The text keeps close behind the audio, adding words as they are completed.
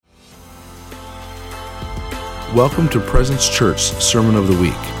Welcome to Presence Church Sermon of the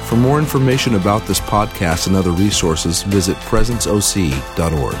Week. For more information about this podcast and other resources, visit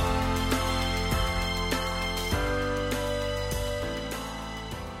presenceoc.org.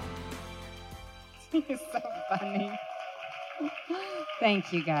 You're so funny.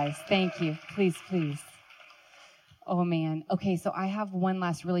 Thank you, guys. Thank you. Please. Oh, man. Okay, so I have one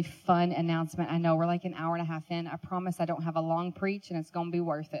last really fun announcement. I know we're like an hour and a half in. I promise I don't have a long preach, and it's going to be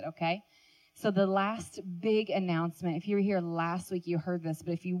worth it, okay? So the last big announcement, if you were here last week, you heard this,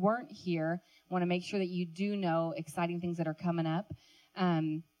 but if you weren't here, I want to make sure that you do know exciting things that are coming up.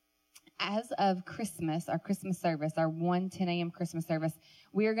 As of Christmas, our Christmas service, our 10 a.m. Christmas service,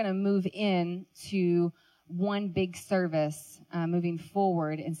 we are going to move in to one big service moving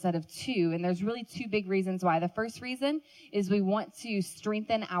forward instead of two. And there's really two big reasons why. The first reason is we want to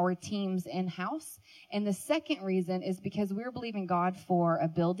strengthen our teams in-house. And the second reason is because we're believing God for a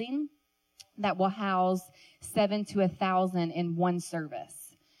building that will house 7 to 1,000 in one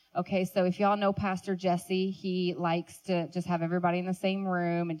service. Okay, so if y'all know Pastor Jesse, he likes to just have everybody in the same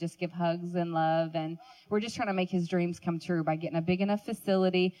room and just give hugs and love. And we're just trying to make his dreams come true by getting a big enough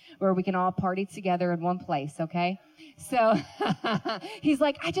facility where we can all party together in one place, okay? So he's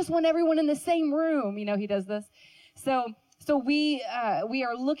like, I just want everyone in the same room. You know, he does this. So we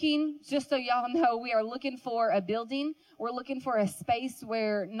are looking, just so y'all know, we are looking for a building. We're looking for a space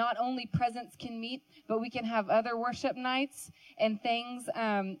where not only Presence can meet, but we can have other worship nights and things,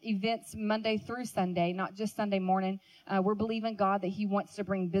 events Monday through Sunday, not just Sunday morning. We're believing God that he wants to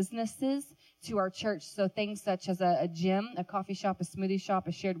bring businesses to our church. So things such as a gym, a coffee shop, a smoothie shop,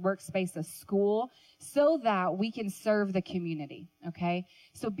 a shared workspace, a school, so that we can serve the community, okay?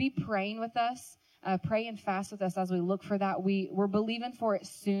 So be praying with us. Pray and fast with us as we look for that. We're believing for it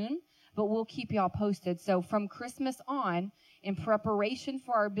soon, but we'll keep y'all posted. So from Christmas on, in preparation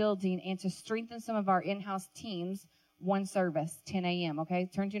for our building and to strengthen some of our in-house teams, one service, 10 a.m., okay?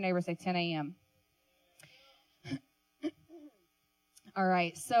 Turn to your neighbor and say 10 a.m. All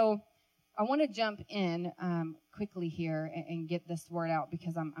right, so I want to jump in quickly here and get this word out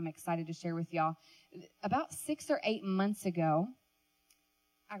because I'm excited to share with y'all. About 6 or 8 months ago,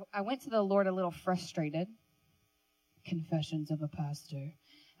 I went to the Lord a little frustrated. Confessions of a pastor.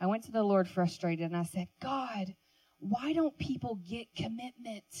 I went to the Lord frustrated and I said, God, why don't people get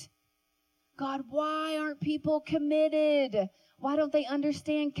commitment? God, why aren't people committed? Why don't they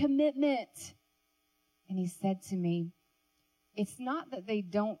understand commitment? And he said to me, it's not that they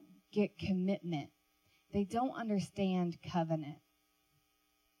don't get commitment. They don't understand covenant.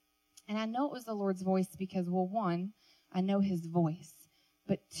 And I know it was the Lord's voice because, well, one, I know his voice.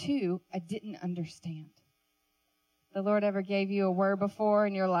 But two, I didn't understand. The Lord ever gave you a word before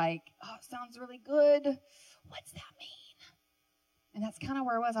and you're like, oh, it sounds really good. What's that mean? And that's kind of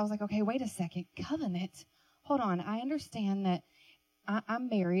where I was. I was like, okay, wait a second. Covenant? Hold on. I understand that I'm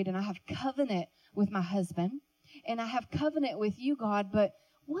married and I have covenant with my husband and I have covenant with you, God, but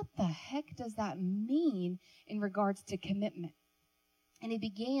what the heck does that mean in regards to commitment? And he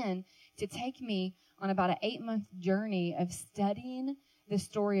began to take me on about an 8-month journey of studying the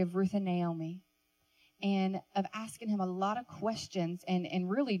story of Ruth and Naomi and of asking him a lot of questions and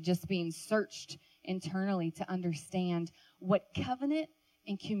really just being searched internally to understand what covenant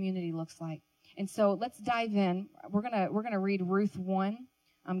and community looks like. And so let's dive in. We're gonna read Ruth 1.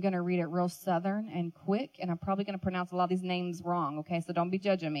 I'm going to read it real southern and quick, and I'm probably going to pronounce a lot of these names wrong, okay? So don't be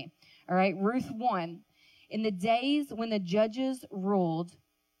judging me. All right, Ruth 1. In the days when the judges ruled,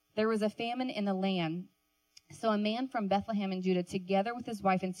 there was a famine in the land. So a man from Bethlehem in Judah, together with his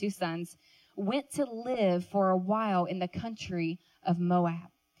wife and 2 sons, went to live for a while in the country of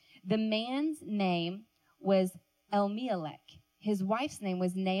Moab. The man's name was Elimelech. His wife's name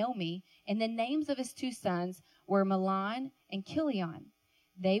was Naomi, and the names of his 2 sons were Mahlon and Chilion.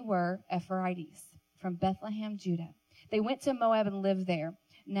 They were Ephrathites from Bethlehem, Judah. They went to Moab and lived there.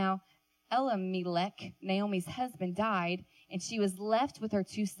 Now, Elimelech, Naomi's husband, died, and she was left with her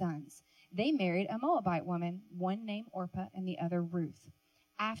 2 sons. They married a Moabite woman, one named Orpah and the other Ruth.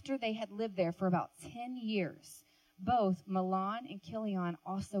 After they had lived there for about 10 years, both Mahlon and Chilion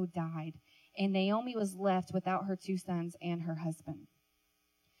also died, and Naomi was left without her 2 sons and her husband.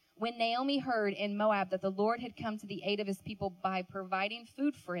 When Naomi heard in Moab that the Lord had come to the aid of his people by providing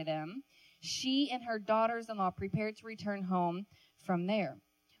food for them, she and her daughters-in-law prepared to return home from there.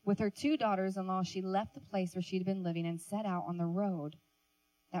 With her 2 daughters-in-law, she left the place where she'd been living and set out on the road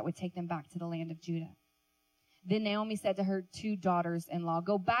that would take them back to the land of Judah. Then Naomi said to her 2 daughters-in-law,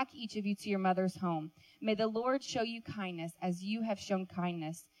 go back, each of you, to your mother's home. May the Lord show you kindness as you have shown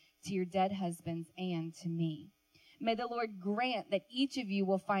kindness to your dead husbands and to me. May the Lord grant that each of you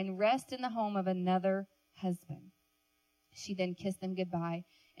will find rest in the home of another husband. She then kissed them goodbye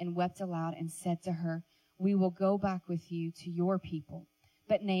and wept aloud and said to her, we will go back with you to your people.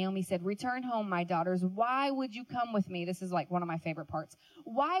 But Naomi said, return home, my daughters. Why would you come with me? This is like one of my favorite parts.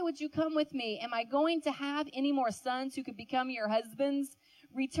 Why would you come with me? Am I going to have any more sons who could become your husbands?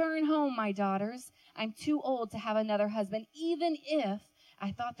 Return home, my daughters. I'm too old to have another husband, even if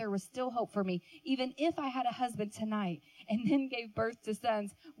I thought there was still hope for me. Even if I had a husband tonight and then gave birth to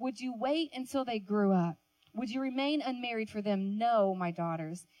sons, would you wait until they grew up? Would you remain unmarried for them? No, my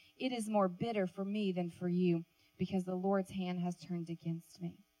daughters. It is more bitter for me than for you, because the Lord's hand has turned against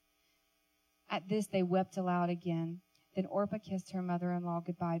me. At this, they wept aloud again. Then Orpah kissed her mother-in-law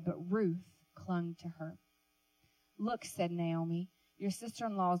goodbye, but Ruth clung to her. Look, said Naomi, your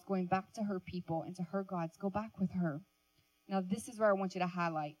sister-in-law is going back to her people and to her gods. Go back with her. Now, this is where I want you to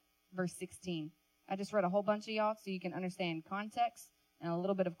highlight verse 16. I just read a whole bunch of y'all so you can understand context and a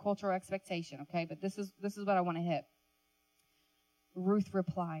little bit of cultural expectation, okay? But this is what I want to hit. Ruth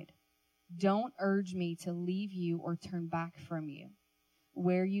replied, don't urge me to leave you or turn back from you.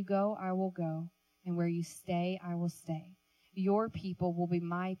 Where you go, I will go, and where you stay, I will stay. Your people will be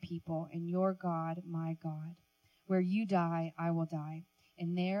my people, and your God, my God. Where you die, I will die,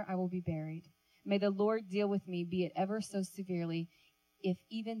 and there I will be buried. May the Lord deal with me, be it ever so severely, if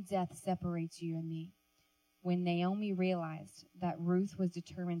even death separates you and me. When Naomi realized that Ruth was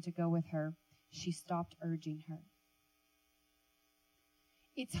determined to go with her, she stopped urging her.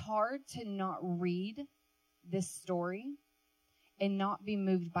 It's hard to not read this story and not be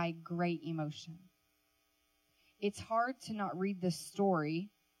moved by great emotion. It's hard to not read this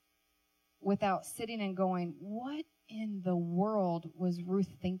story without sitting and going, what in the world was Ruth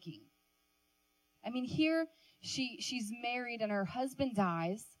thinking? I mean, here she's married and her husband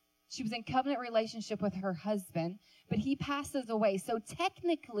dies. She was in covenant relationship with her husband, but he passes away. So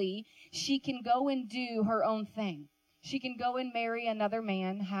technically, she can go and do her own thing. She can go and marry another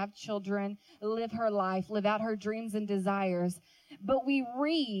man, have children, live her life, live out her dreams and desires. But we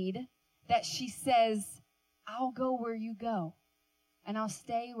read that she says, I'll go where you go, and I'll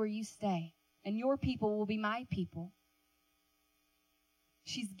stay where you stay, and your people will be my people.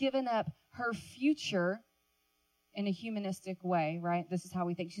 She's given up her future in a humanistic way, right? This is how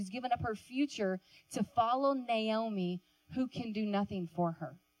we think. She's given up her future to follow Naomi, who can do nothing for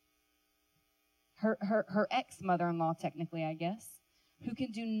her. Her ex-mother-in-law, technically, I guess, who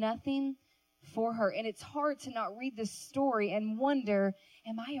can do nothing for her. And it's hard to not read this story and wonder,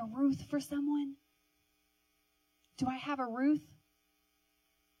 am I a Ruth for someone? Do I have a Ruth?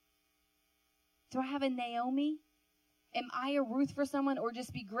 Do I have a Naomi? Am I a Ruth for someone, or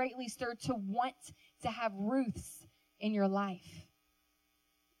just be greatly stirred to want to have Ruths in your life?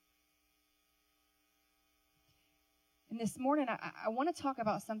 And this morning, I want to talk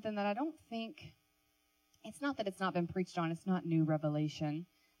about something that I don't think, it's not that it's not been preached on. It's not new revelation.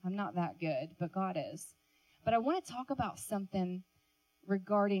 I'm not that good, but God is. But I want to talk about something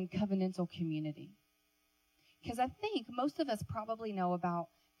regarding covenantal community. Because I think most of us probably know about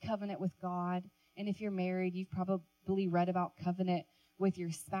covenant with God. And if you're married, you've probably read about covenant with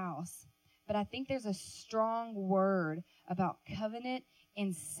your spouse. But I think there's a strong word about covenant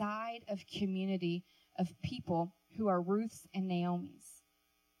inside of community of people who are Ruths and Naomis.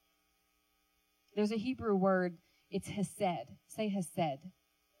 There's a Hebrew word, it's hesed. Say hesed.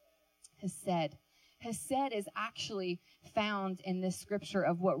 Hesed. Hesed is actually found in this scripture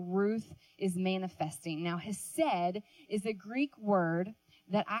of what Ruth is manifesting. Now, hesed is a Greek word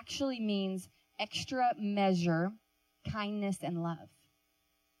that actually means extra measure, kindness, and love.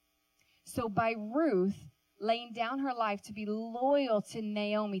 So by Ruth laying down her life to be loyal to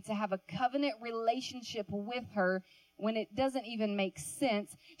Naomi, to have a covenant relationship with her when it doesn't even make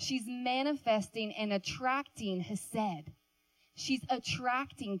sense, she's manifesting and attracting hesed. She's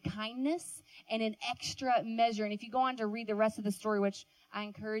attracting kindness and an extra measure. And if you go on to read the rest of the story, which I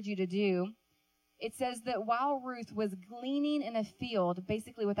encourage you to do, it says that while Ruth was gleaning in a field,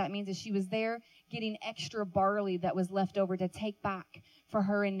 basically what that means is she was there getting extra barley that was left over to take back for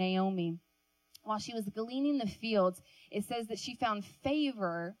her and Naomi. While she was gleaning the fields, it says that she found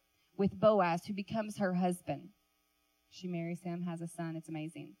favor with Boaz, who becomes her husband. She marries him, has a son. It's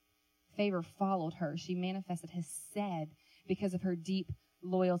amazing. Favor followed her. She manifested hesed because of her deep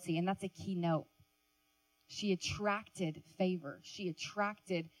loyalty. And that's a key note. She attracted favor. She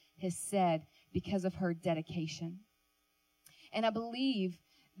attracted hesed because of her dedication. And I believe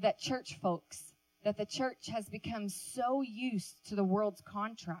that church folks, that the church has become so used to the world's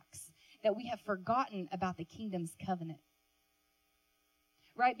contracts that we have forgotten about the kingdom's covenant.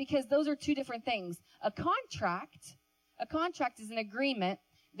 Right? Because those are two different things. A contract is an agreement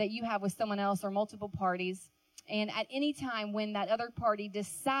that you have with someone else or multiple parties. And at any time when that other party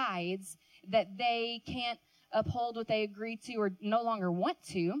decides that they can't uphold what they agreed to or no longer want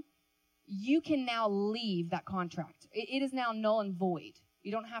to, you can now leave that contract. It is now null and void.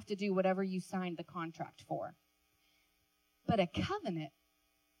 You don't have to do whatever you signed the contract for. But a covenant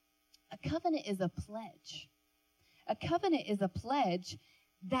is a pledge. A covenant is a pledge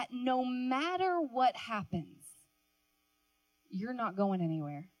that no matter what happens, you're not going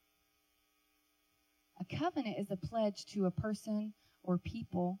anywhere. A covenant is a pledge to a person or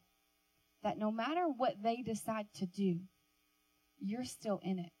people that no matter what they decide to do, you're still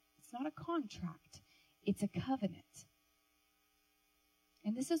in it. It's not a contract. It's a covenant.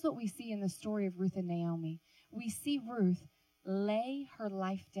 And this is what we see in the story of Ruth and Naomi. We see Ruth lay her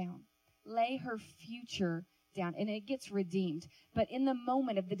life down, lay her future down, and it gets redeemed. But in the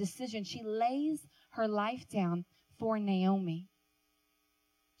moment of the decision, she lays her life down for Naomi.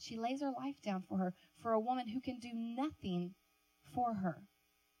 She lays her life down for her, for a woman who can do nothing for her.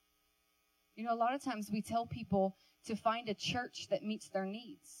 You know, a lot of times we tell people to find a church that meets their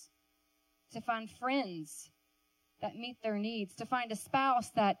needs, to find friends that meet their needs, to find a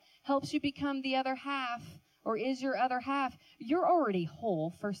spouse that helps you become the other half or is your other half. You're already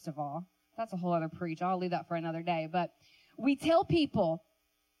whole, first of all. That's a whole other preach. I'll leave that for another day. But we tell people,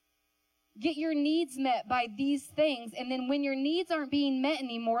 get your needs met by these things, and then when your needs aren't being met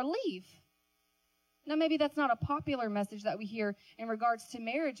anymore, leave. Now, maybe that's not a popular message that we hear in regards to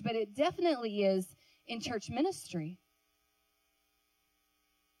marriage, but it definitely is in church ministry.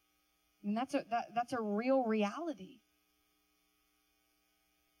 And that's a real reality.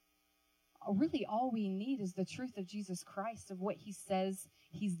 Really, all we need is the truth of Jesus Christ, of what he says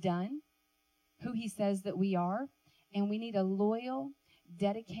he's done, who he says that we are, and we need a loyal,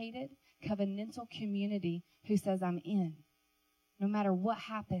 dedicated, covenantal community who says, I'm in. No matter what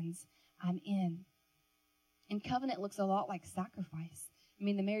happens, I'm in. And covenant looks a lot like sacrifice. I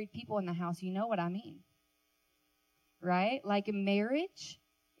mean, the married people in the house, you know what I mean. Right? Like a marriage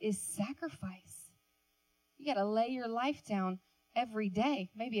is sacrifice. You got to lay your life down every day,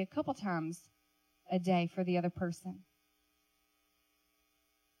 maybe a couple times a day for the other person.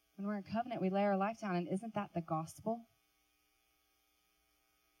 When we're in covenant, we lay our life down, and isn't that the gospel?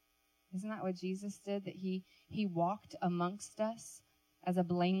 Isn't that what Jesus did? That he walked amongst us as a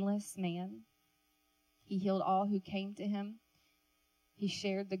blameless man. He healed all who came to him. He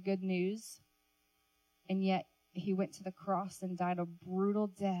shared the good news. And yet he went to the cross and died a brutal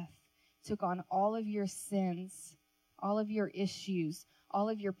death, took on all of your sins, all of your issues, all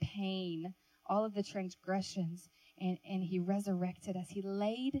of your pain, all of the transgressions, and he resurrected us. He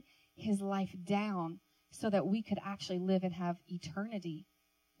laid his life down so that we could actually live and have eternity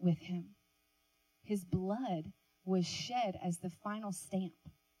with him. His blood was shed as the final stamp,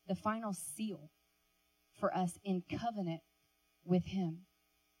 the final seal for us in covenant with him.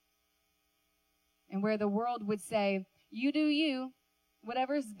 And where the world would say, you do you,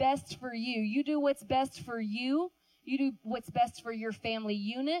 whatever's best for you. You do what's best for you. You do what's best for your family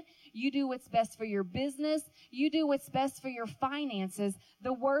unit. You do what's best for your business. You do what's best for your finances.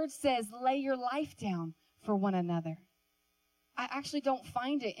 The word says, lay your life down for one another. I actually don't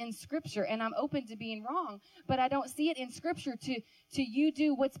find it in Scripture, and I'm open to being wrong, but I don't see it in Scripture to you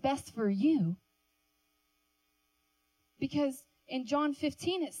do what's best for you. Because in John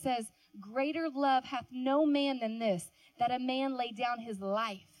 15 it says, greater love hath no man than this, that a man lay down his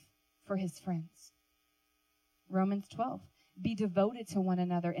life for his friends. Romans 12, be devoted to one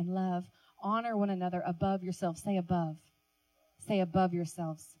another in love. Honor one another above yourselves. Say above. Say above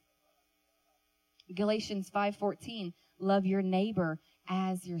yourselves. Galatians 5:14, love your neighbor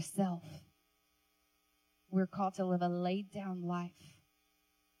as yourself. We're called to live a laid down life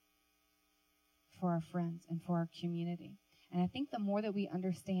for our friends and for our community. And I think the more that we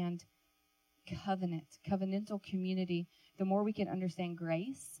understand covenantal community, the more we can understand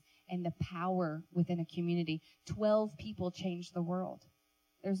grace and the power within a community. 12 people change the world.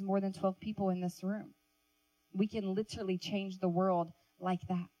 There's more than 12 people in this room. We can literally change the world like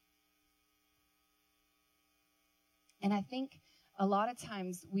that. And I think a lot of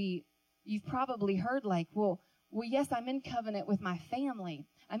times you've probably heard like, well, yes, I'm in covenant with my family.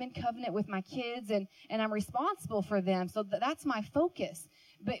 I'm in covenant with my kids and I'm responsible for them. So that's my focus.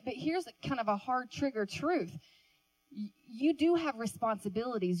 But here's kind of a hard trigger truth. You do have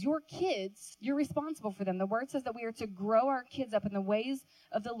responsibilities. Your kids, you're responsible for them. The word says that we are to grow our kids up in the ways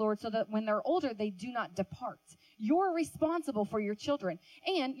of the Lord so that when they're older, they do not depart. You're responsible for your children.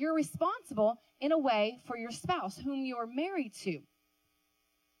 And you're responsible in a way for your spouse whom you're married to.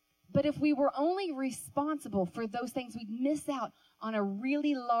 But if we were only responsible for those things, we'd miss out on a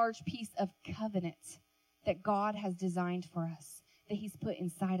really large piece of covenant that God has designed for us, that he's put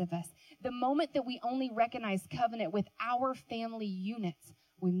inside of us. The moment that we only recognize covenant with our family units,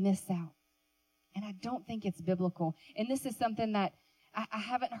 we miss out. And I don't think it's biblical. And this is something that I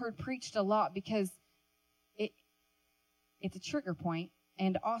haven't heard preached a lot because it's a trigger point.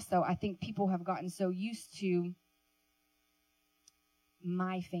 And also, I think people have gotten so used to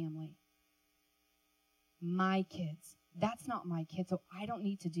my family, my kids. That's not my kid, so I don't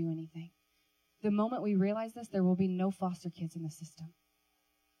need to do anything. The moment we realize this, there will be no foster kids in the system.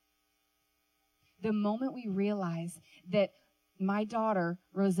 The moment we realize that my daughter,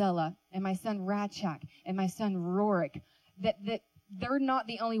 Rosella, and my son, Radchak, and my son, Rorik, that they're not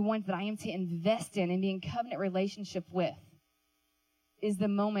the only ones that I am to invest in and be in covenant relationship with, is the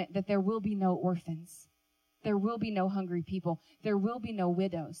moment that there will be no orphans. There will be no hungry people. There will be no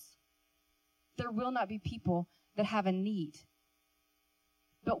widows. There will not be people that have a need.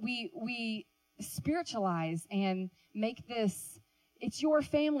 But we spiritualize and make this, it's your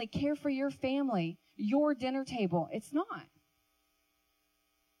family, care for your family, your dinner table. It's not.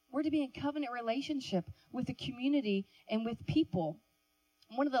 We're to be in covenant relationship with the community and with people.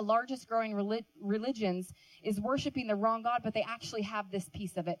 One of the largest growing religions is worshiping the wrong God, but they actually have this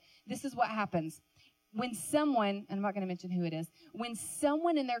piece of it. This is what happens. When someone, and I'm not going to mention who it is, when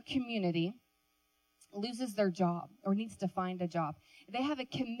someone in their community loses their job or needs to find a job, they have a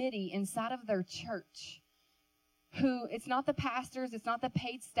committee inside of their church who, it's not the pastors, it's not the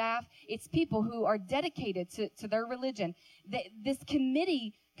paid staff, it's people who are dedicated to their religion. This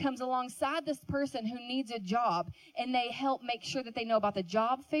committee comes alongside this person who needs a job, and they help make sure that they know about the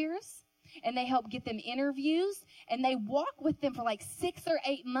job fairs, and they help get them interviews, and they walk with them for like 6 or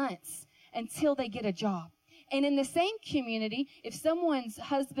 8 months until they get a job. And in the same community, if someone's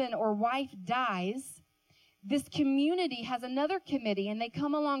husband or wife dies, this community has another committee, and they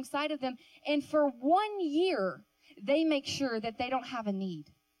come alongside of them, and for 1 year, they make sure that they don't have a need.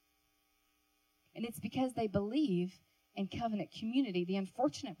 And it's because they believe in covenant community. The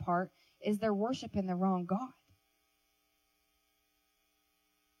unfortunate part is they're worshiping the wrong God.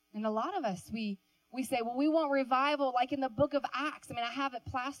 And a lot of us, we say, well, we want revival like in the book of Acts. I mean, I have it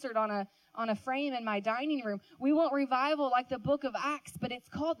plastered on a frame in my dining room. We want revival like the book of Acts, but it's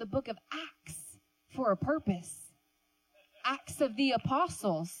called the book of Acts for a purpose. Acts of the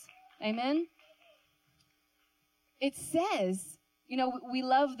Apostles. Amen? It says, you know, we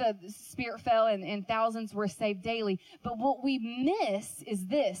love the Spirit fell and thousands were saved daily. But what we miss is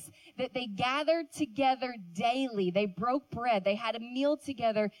this, that they gathered together daily. They broke bread. They had a meal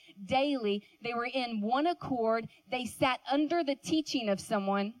together daily. They were in one accord. They sat under the teaching of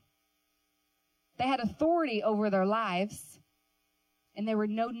someone. They had authority over their lives. And there were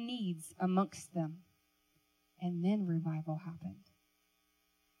no needs amongst them. And then revival happened.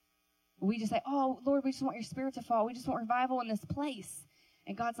 We just say, oh, Lord, we just want your Spirit to fall. We just want revival in this place.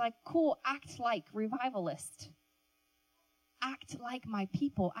 And God's like, cool, act like revivalist. Act like my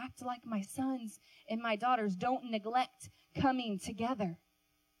people. Act like my sons and my daughters. Don't neglect coming together.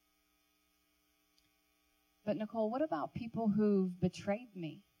 But Nicole, what about people who've betrayed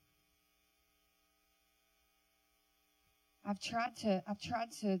me? I've tried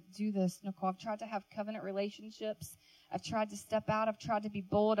to do this, Nicole. I've tried to have covenant relationships. I've tried to step out. I've tried to be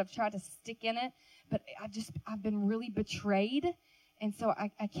bold. I've tried to stick in it. But I've been really betrayed. And so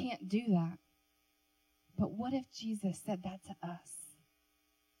I can't do that. But what if Jesus said that to us?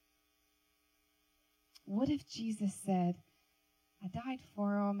 What if Jesus said, I died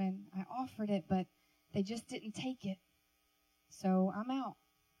for them and I offered it, but they just didn't take it. So I'm out.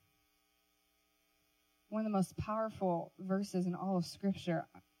 One of the most powerful verses in all of Scripture.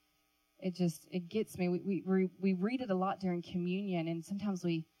 It gets me. We read it a lot during communion, and sometimes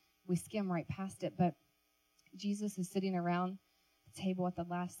we skim right past it. But Jesus is sitting around the table at the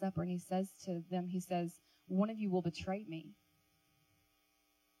Last Supper, and he says to them, he says, one of you will betray me.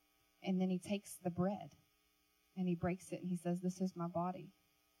 And then he takes the bread, and he breaks it, and he says, this is my body.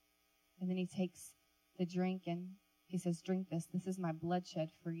 And then he takes the drink, and he says, drink this. This is my blood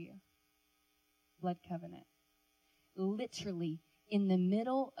shed for you. Blood covenant. Literally, in the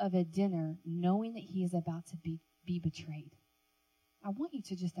middle of a dinner, knowing that he is about to be betrayed. I want you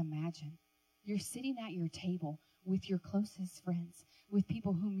to just imagine you're sitting at your table with your closest friends, with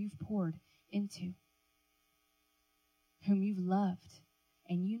people whom you've poured into, whom you've loved,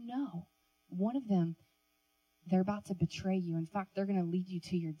 and you know one of them, they're about to betray you. In fact, they're going to lead you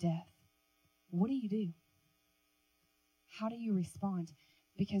to your death. What do? How do you respond?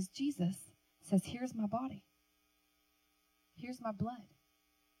 Because Jesus says, here's my body. Here's my blood.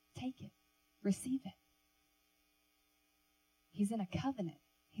 Take it. Receive it. He's in a covenant.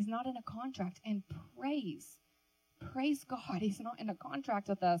 He's not in a contract. And praise God, he's not in a contract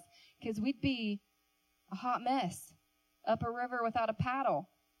with us, because we'd be a hot mess up a river without a paddle.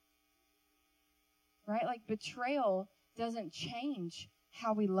 Right? Like, betrayal doesn't change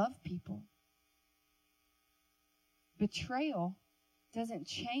how we love people. Betrayal doesn't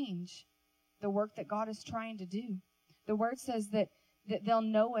change the work that God is trying to do. The word says that they'll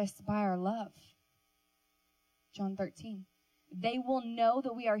know us by our love. John 13. They will know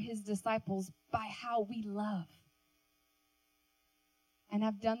that we are his disciples by how we love. And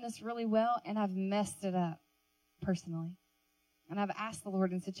I've done this really well, and I've messed it up personally. And I've asked the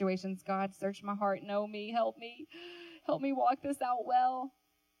Lord in situations, God, search my heart, know me, help me walk this out well.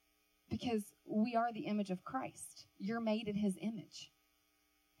 Because we are the image of Christ. You're made in his image.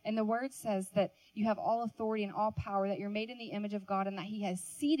 And the word says that you have all authority and all power, that you're made in the image of God, and that he has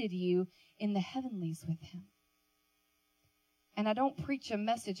seated you in the heavenlies with him. And I don't preach a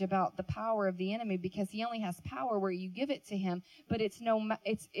message about the power of the enemy, because he only has power where you give it to him. But it's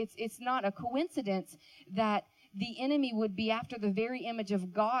not a coincidence that the enemy would be after the very image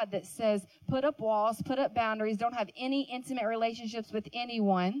of God that says, put up walls, put up boundaries, don't have any intimate relationships with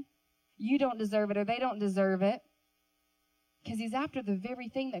anyone. You don't deserve it, or they don't deserve it. Because he's after the very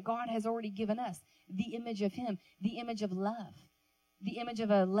thing that God has already given us. The image of him, the image of love, the image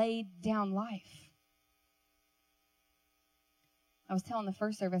of a laid down life. I was telling the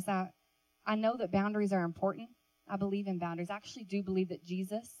first service, I know that boundaries are important. I believe in boundaries. I actually do believe that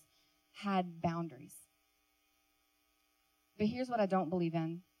Jesus had boundaries. But here's what I don't believe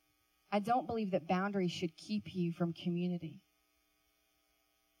in. I don't believe that boundaries should keep you from community.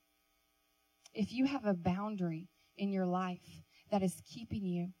 If you have a boundary in your life that is keeping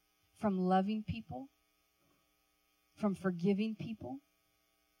you from loving people, from forgiving people,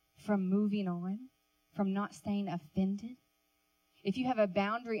 from moving on, from not staying offended, if you have a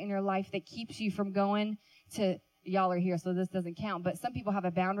boundary in your life that keeps you from going to, y'all are here, so this doesn't count, but some people have a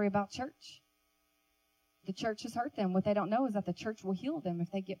boundary about church. The church has hurt them. What they don't know is that the church will heal them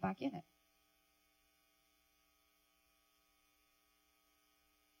if they get back in it.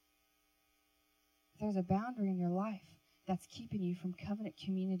 If there's a boundary in your life that's keeping you from covenant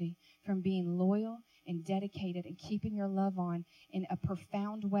community, from being loyal and dedicated and keeping your love on in a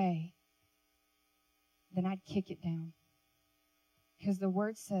profound way, then I'd kick it down. Because the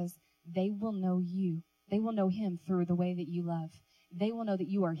word says they will know you. They will know him through the way that you love. They will know that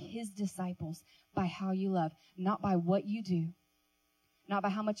you are his disciples by how you love, not by what you do, not by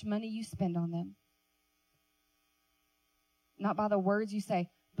how much money you spend on them, not by the words you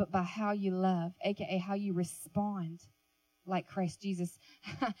say, but by how you love, aka how you respond like Christ Jesus.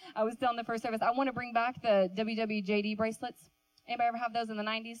 I was telling the first service, I want to bring back the WWJD bracelets. Anybody ever have those in the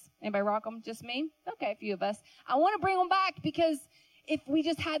 90s? Anybody rock them? Just me? Okay, a few of us. I want to bring them back, because if we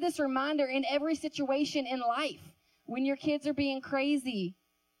just had this reminder in every situation in life, when your kids are being crazy,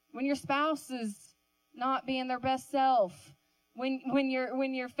 when your spouse is not being their best self, when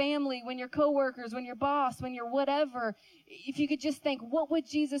your family, when your coworkers, when your boss, when your whatever, if you could just think, what would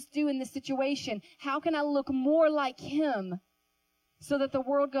Jesus do in this situation? How can I look more like him so that the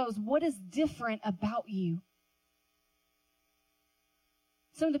world goes, what is different about you?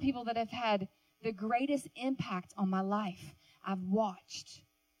 Some of the people that have had the greatest impact on my life, I've watched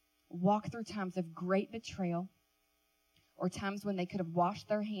walk through times of great betrayal, or times when they could have washed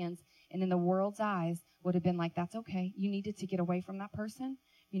their hands and in the world's eyes would have been like, that's okay. You needed to get away from that person.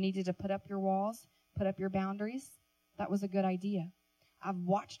 You needed to put up your walls, put up your boundaries. That was a good idea. I've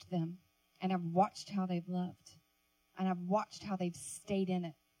watched them, and I've watched how they've loved, and I've watched how they've stayed in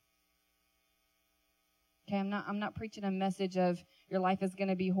it. Okay, I'm not preaching a message of your life is going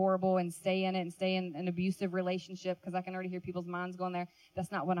to be horrible and stay in it and stay in an abusive relationship, because I can already hear people's minds going there.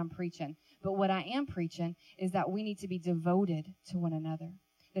 That's not what I'm preaching. But what I am preaching is that we need to be devoted to one another,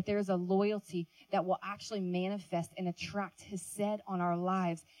 that there is a loyalty that will actually manifest and attract Hesed on our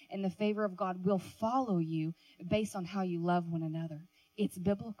lives, and the favor of God will follow you based on how you love one another. It's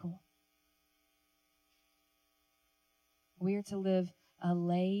biblical. We are to live a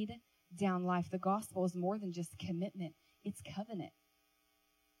laid down life. The gospel is more than just commitment. It's covenant.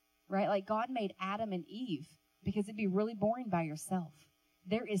 Right? Like God made Adam and Eve because it'd be really boring by yourself.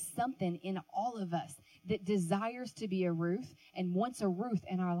 There is something in all of us that desires to be a Ruth and wants a Ruth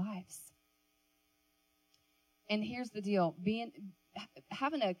in our lives. And here's the deal.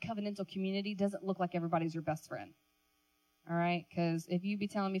 Having a covenantal community doesn't look like everybody's your best friend. All right? Because if you be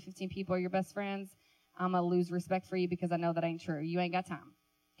telling me 15 people are your best friends, I'm going to lose respect for you, because I know that ain't true. You ain't got time.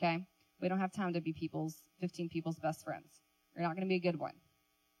 Okay? We don't have time to be 15 people's best friends. You're not going to be a good one.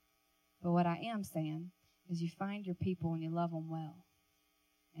 But what I am saying is you find your people and you love them well.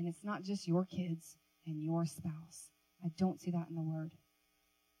 And it's not just your kids and your spouse. I don't see that in the Word.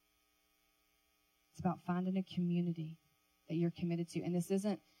 It's about finding a community that you're committed to. And this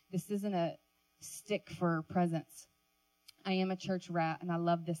isn't a stick for presents. I am a church rat and I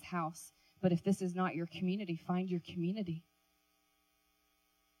love this house. But if this is not your community, find your community.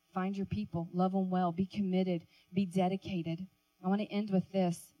 Find your people. Love them well. Be committed. Be dedicated. I want to end with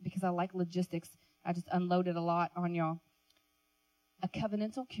this because I like logistics. I just unloaded a lot on y'all. A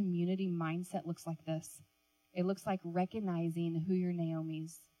covenantal community mindset looks like this. It looks like recognizing who your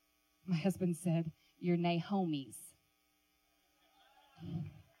Naomi's. My husband said, your Nahomies.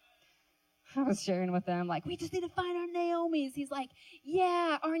 I was sharing with them, like, we just need to find our Naomi's. He's like,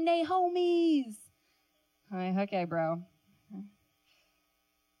 yeah, our Nahomies. I'm like, okay, bro.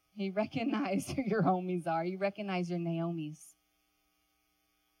 You recognize who your homies are. You recognize your Naomi's.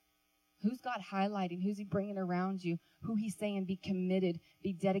 Who's God highlighting? Who's he bringing around you? Who he's saying be committed,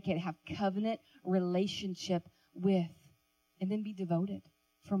 be dedicated, have covenant relationship with, and then be devoted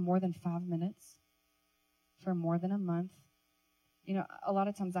for more than 5 minutes, for more than a month. You know, a lot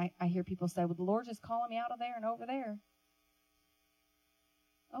of times I hear people say, well, the Lord just calling me out of there and over there.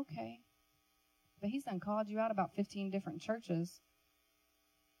 Okay. But he's done called you out about 15 different churches.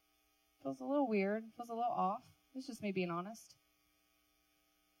 Feels a little weird. Feels a little off. It's just me being honest.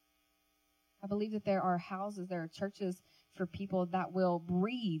 I believe that there are houses, there are churches for people that will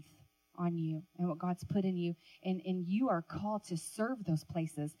breathe on you and what God's put in you. And you are called to serve those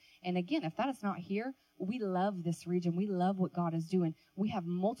places. And again, if that is not here, we love this region. We love what God is doing. We have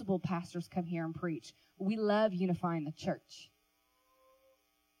multiple pastors come here and preach. We love unifying the church.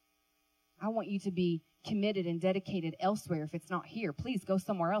 I want you to be committed and dedicated elsewhere. If it's not here, please go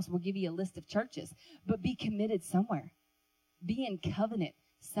somewhere else. We'll give you a list of churches. But be committed somewhere. Be in covenant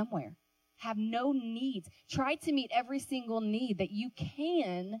somewhere. Have no needs. Try to meet every single need that you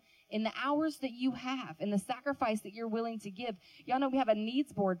can in the hours that you have and the sacrifice that you're willing to give. Y'all know we have a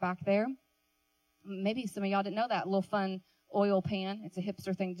needs board back there. Maybe some of y'all didn't know that. A little fun oil pan. It's a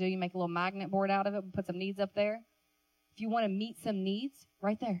hipster thing to do. You make a little magnet board out of it. Put some needs up there. If you want to meet some needs,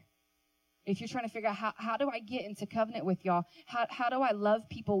 right there. If you're trying to figure out how do I get into covenant with y'all? How do I love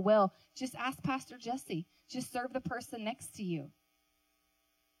people well? Just ask Pastor Jesse. Just serve the person next to you.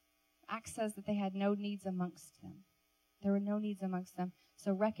 Acts says that they had no needs amongst them. There were no needs amongst them.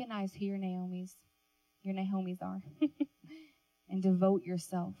 So recognize who your Naomi's are. And devote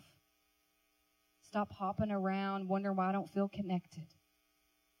yourself. Stop hopping around, wondering why I don't feel connected.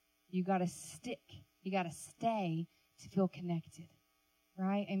 You got to stick. You got to stay to feel connected.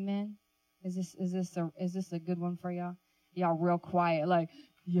 Right? Amen? Is this a good one for y'all? Y'all real quiet, like,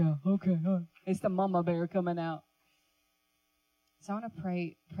 yeah, okay. It's the mama bear coming out. So I want to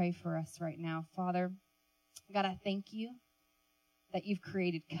pray for us right now. Father, God, I thank you that you've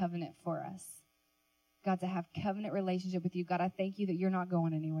created covenant for us. God, to have covenant relationship with you. God, I thank you that you're not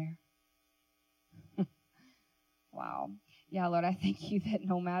going anywhere. Wow. Yeah, Lord, I thank you that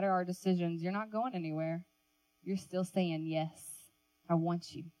no matter our decisions, you're not going anywhere. You're still saying, yes, I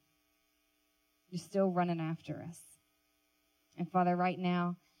want you. You're still running after us. And Father, right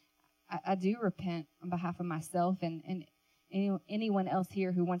now, I do repent on behalf of myself and anyone else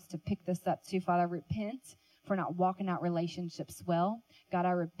here who wants to pick this up too. Father, I repent for not walking out relationships well. God,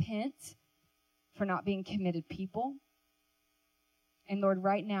 I repent for not being committed people. And Lord,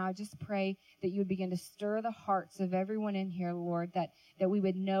 right now, I just pray that you would begin to stir the hearts of everyone in here, Lord, that we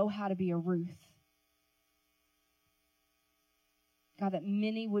would know how to be a Ruth. God, that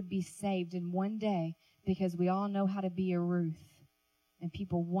many would be saved in one day because we all know how to be a Ruth. And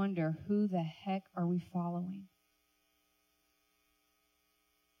people wonder, who the heck are we following?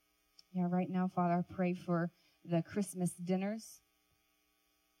 Yeah, right now, Father, I pray for the Christmas dinners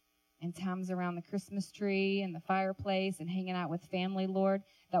and times around the Christmas tree and the fireplace and hanging out with family, Lord,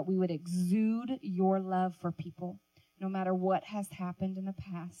 that we would exude your love for people, no matter what has happened in the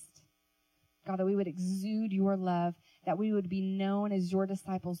past. God, that we would exude your love, that we would be known as your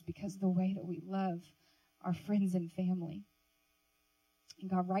disciples because of the way that we love our friends and family. And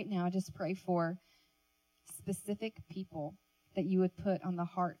God, right now, I just pray for specific people that you would put on the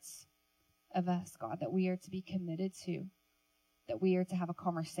hearts of us, God, that we are to be committed to, that we are to have a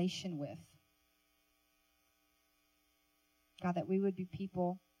conversation with. God, that we would be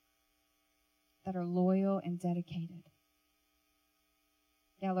people that are loyal and dedicated.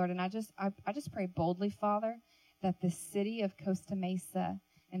 Yeah, Lord, and I just pray boldly, Father, that the city of Costa Mesa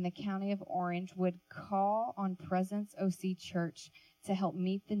and the county of Orange would call on Presence OC Church to help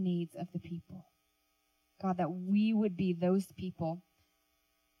meet the needs of the people. God, that we would be those people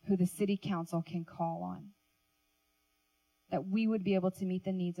who the city council can call on. that we would be able to meet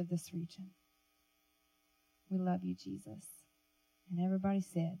the needs of this region. We love you, Jesus. And everybody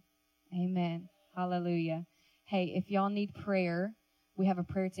said, amen. Hallelujah. Hey, if y'all need prayer, we have a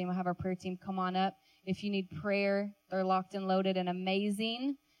prayer team. We'll have our prayer team come on up. If you need prayer, they're locked and loaded and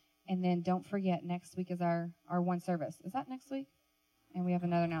amazing. And then don't forget, next week is our one service. Is that next week? And we have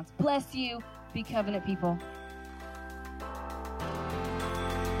another announcement. Bless you. Be covenant people.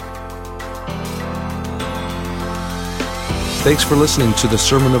 Thanks for listening to the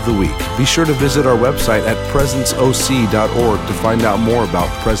Sermon of the Week. Be sure to visit our website at presenceoc.org to find out more about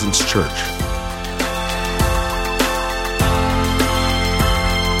Presence Church.